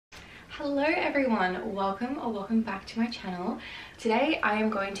Hello everyone, welcome back to my channel. Today I am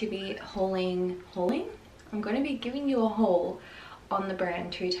going to be hauling? I'm going to be giving you a haul on the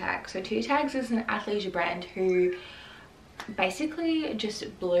brand TwoTags. So TwoTags is an athleisure brand who basically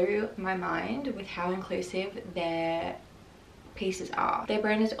just blew my mind with how inclusive their pieces are. Their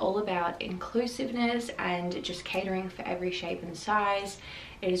brand is all about inclusiveness and just catering for every shape and size.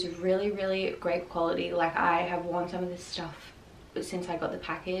 It is really great quality. Like, I have worn some of this stuff since I got the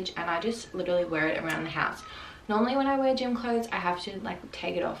package and I just literally wear it around the house. Normally when I wear gym clothes I have to like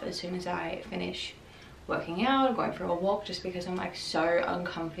take it off as soon as I finish working out or going for a walk, just because I'm like so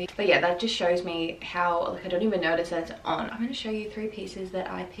uncomfy. But yeah, that just shows me how like I don't even notice that it's on. I'm going to show you 3 pieces that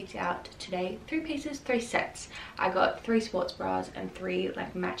I picked out today. 3 sets. I got 3 sports bras and 3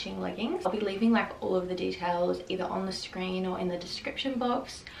 like matching leggings. I'll be leaving like all of the details either on the screen or in the description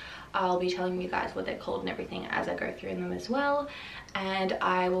box. I'll be telling you guys what they're called and everything as I go through them as well. And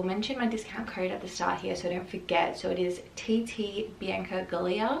I will mention my discount code at the start here so don't forget. So it is TT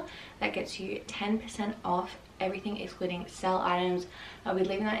that gets you 10% off everything excluding sale items. I'll be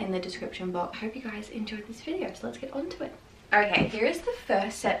leaving that in the description box. I hope you guys enjoyed this video, so let's get on to it. Okay, here is the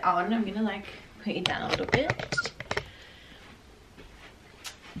first set on. I'm gonna like put you down a little bit.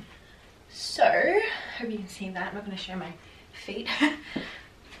 So, hope you can see that. I'm not gonna show my feet.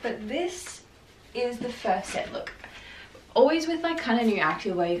 But this is the first set. Look, always with like kind of new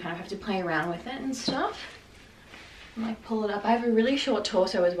activewear, you kind of have to play around with it and stuff. And like pull it up. I have a really short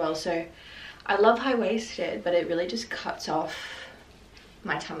torso as well, so I love high-waisted, but it really just cuts off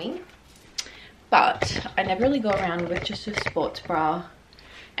my tummy. But I never really go around with just a sports bra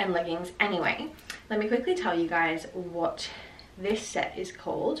and leggings. Anyway, let me quickly tell you guys what this set is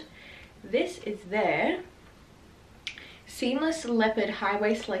called. This is their seamless leopard high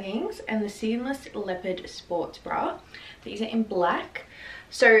waist leggings and the seamless leopard sports bra. These are in black.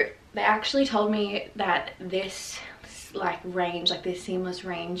 So they actually told me that this like range, like this seamless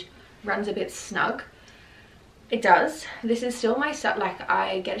range, runs a bit snug. It does. This is still my size. Like,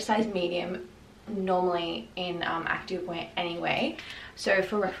 I get a size medium normally in activewear anyway. So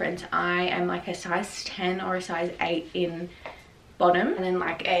for reference, I am like a size 10 or a size 8 in bottom, and then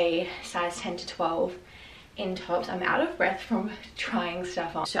like a size 10 to 12 in tops. I'm out of breath from trying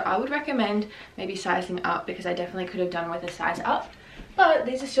stuff on, so I would recommend maybe sizing up, because I definitely could have done with a size up. But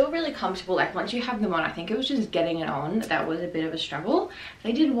these are still really comfortable. Like, once you have them on, I think it was just getting it on that was a bit of a struggle.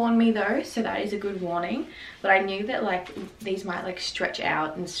 They did warn me though, so that is a good warning. But I knew that like these might like stretch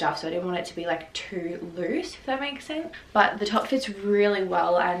out and stuff, so I didn't want it to be like too loose, if that makes sense. But the top fits really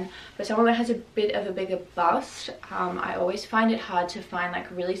well, and for someone that has a bit of a bigger bust, I always find it hard to find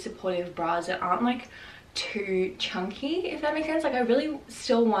like really supportive bras that aren't like too chunky, if that makes sense. Like, I really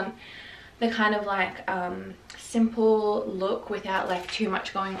still want the kind of like simple look without like too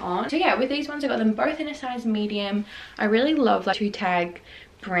much going on. So yeah, with these ones I got them both in a size medium. I really love like TwoTag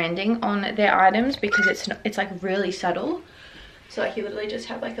branding on their items because it's like really subtle. So like you literally just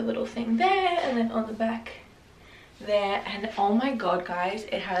have like a little thing there, and then on the back there, and oh my god guys,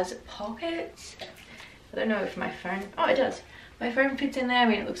 it has pockets. I don't know if my phone, oh it does, my phone fits in there. I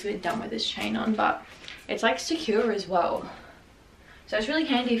mean, it looks a bit dumb with this chain on, but it's like secure as well, so it's really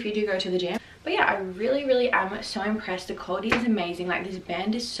handy if you do go to the gym. But yeah, I really am so impressed. The quality is amazing. Like, this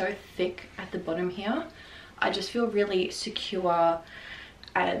band is so thick at the bottom here. I just feel really secure,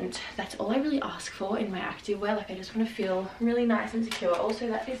 and that's all I really ask for in my activewear. Like, I just want to feel really nice and secure. Also,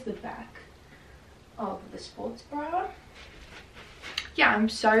 that is the back of the sports bra. Yeah, I'm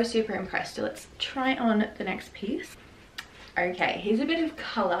so super impressed. So let's try on the next piece. Okay, here's a bit of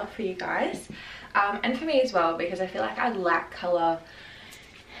color for you guys, and for me as well, because I feel like I lack color,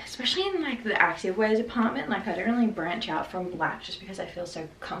 especially in like the activewear department. Like, I don't really branch out from black just because I feel so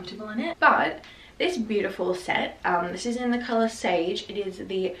comfortable in it. But this beautiful set, this is in the color Sage. It is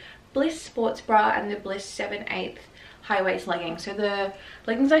the Bliss sports bra and the Bliss 7/8 high waist leggings. So the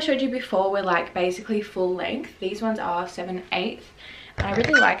leggings I showed you before were like basically full length. These ones are 7/8, and I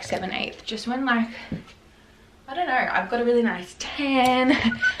really like 7/8 just when like, I don't know, I've got a really nice tan.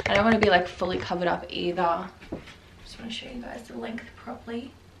 I don't want to be like fully covered up either. Just want to show you guys the length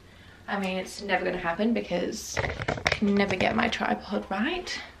properly. I mean, it's never going to happen because I can never get my tripod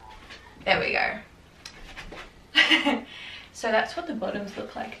right. There we go. So that's what the bottoms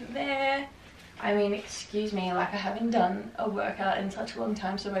look like there. I mean, excuse me, like I haven't done a workout in such a long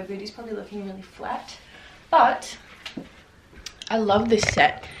time, so my booty's probably looking really flat. But I love this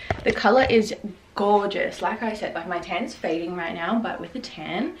set. The color is gorgeous. Like I said, like my tan's fading right now, but with the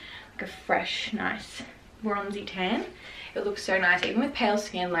tan, like a fresh, nice bronzy tan, it looks so nice. Even with pale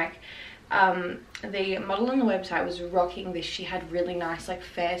skin, like The model on the website was rocking this. She had really nice like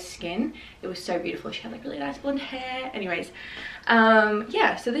fair skin. It was so beautiful. She had like really nice blonde hair. Anyways,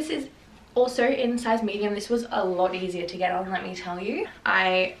 yeah, so this is also in size medium. This was a lot easier to get on, let me tell you.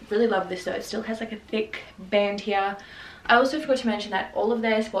 I really love this though. It still has like a thick band here. I also forgot to mention that all of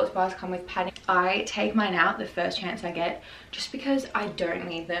their sports bras come with padding. I take mine out the first chance I get just because I don't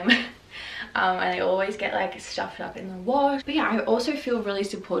need them. And they always get like stuffed up in the wash. But yeah, I also feel really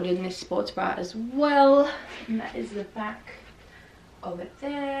supported in this sports bra as well. And that is the back of it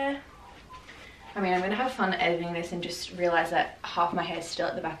there. I mean, I'm gonna have fun editing this and just realize that half my hair is still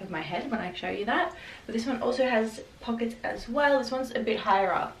at the back of my head when I show you that. But this one also has pockets as well. This one's a bit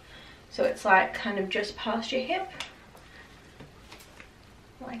higher up, so it's like kind of just past your hip,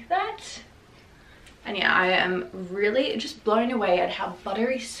 like that. And yeah, I am really just blown away at how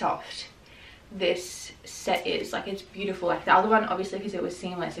buttery soft this set is. Like, it's beautiful. Like the other one, obviously because it was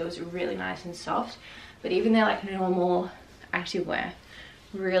seamless, it was really nice and soft, but even their like normal activewear,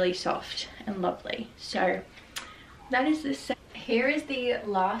 really soft and lovely. So that is this set. Here is the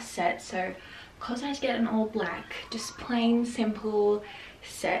last set. So because I get an all black, just plain simple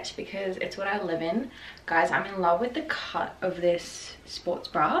set because it's what I live in, guys, I'm in love with the cut of this sports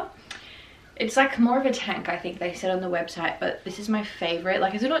bra. It's like more of a tank, I think they said on the website, but this is my favorite.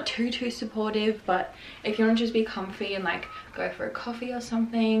 Like, it's not too supportive, but if you want to just be comfy and like go for a coffee or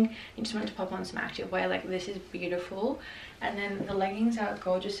something, you just want to pop on some activewear, like this is beautiful. And then the leggings are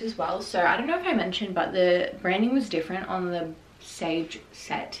gorgeous as well. So I don't know if I mentioned, but the branding was different on the Sage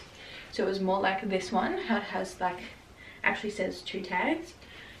set. So it was more like this one, how it has like, actually says TwoTags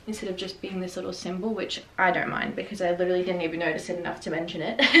instead of just being this little symbol, which I don't mind because I literally didn't even notice it enough to mention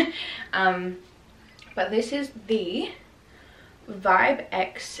it. But this is the Vibe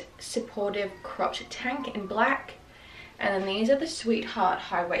X supportive cropped tank in black. And then these are the Sweetheart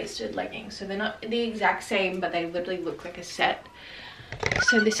high-waisted leggings. So they're not the exact same, but they literally look like a set.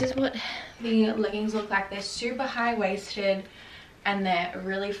 So this is what the leggings look like. They're super high-waisted and they're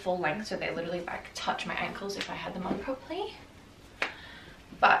really full length. So they literally like touch my ankles if I had them on properly.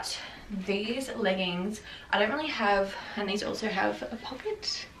 But these leggings, I don't really have, and these also have a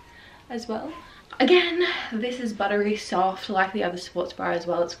pocket as well. Again, this is buttery soft like the other sports bra as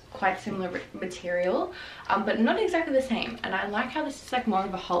well. It's quite similar material, but not exactly the same. And I like how this is like more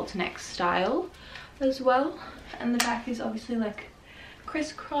of a halter neck style as well. And the back is obviously like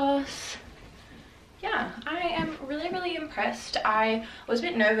crisscross. Yeah, I am really impressed. I was a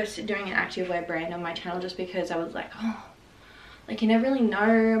bit nervous doing an activewear brand on my channel just because I was like, oh, like you never really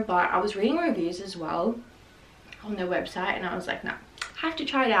know. But I was reading reviews as well on their website and I was like, no, have to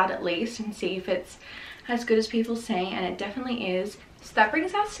try it out at least and see if it's as good as people say, and it definitely is. So that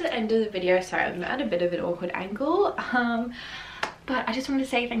brings us to the end of the video. Sorry, I'm at a bit of an awkward angle, but I just wanted to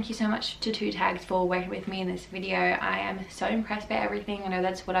say thank you so much to TwoTags for working with me in this video. I am so impressed by everything. I know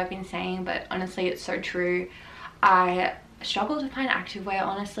that's what I've been saying, but honestly it's so true. I struggle to find activewear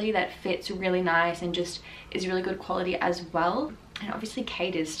honestly that fits really nice and just is really good quality as well, and obviously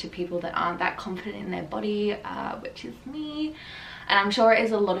caters to people that aren't that confident in their body, which is me. And I'm sure it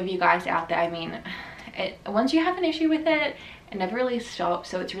is a lot of you guys out there. I mean, once you have an issue with it, it never really stops.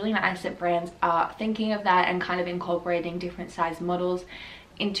 So it's really nice that brands are thinking of that and kind of incorporating different size models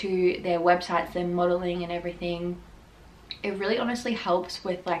into their websites, their modeling and everything. It really honestly helps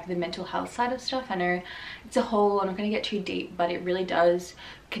with like the mental health side of stuff. I know it's a whole, I'm not going to get too deep, but it really does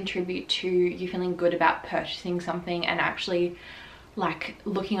contribute to you feeling good about purchasing something and actually like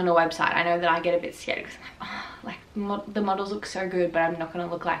looking on a website. I know that I get a bit scared because I'm like, oh, like the models look so good, but I'm not going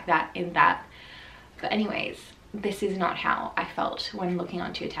to look like that in that. But anyways, this is not how I felt when looking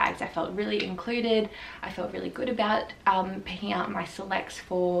on TwoTags. I felt really included. I felt really good about picking out my selects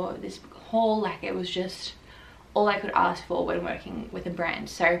for this haul. Like, it was just all I could ask for when working with a brand.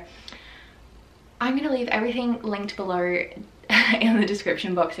 So I'm going to leave everything linked below in the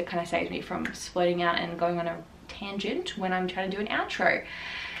description box. It kind of saves me from splitting out and going on a tangent when I'm trying to do an outro.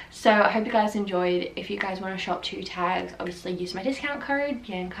 So I hope you guys enjoyed. If you guys want to shop TwoTags, obviously use my discount code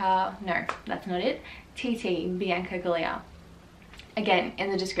Bianca, no, that's not it, TT Bianca Galea, again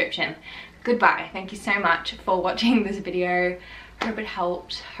in the description. Goodbye. Thank you so much for watching this video. Hope it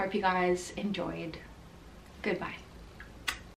helped. Hope you guys enjoyed. Goodbye.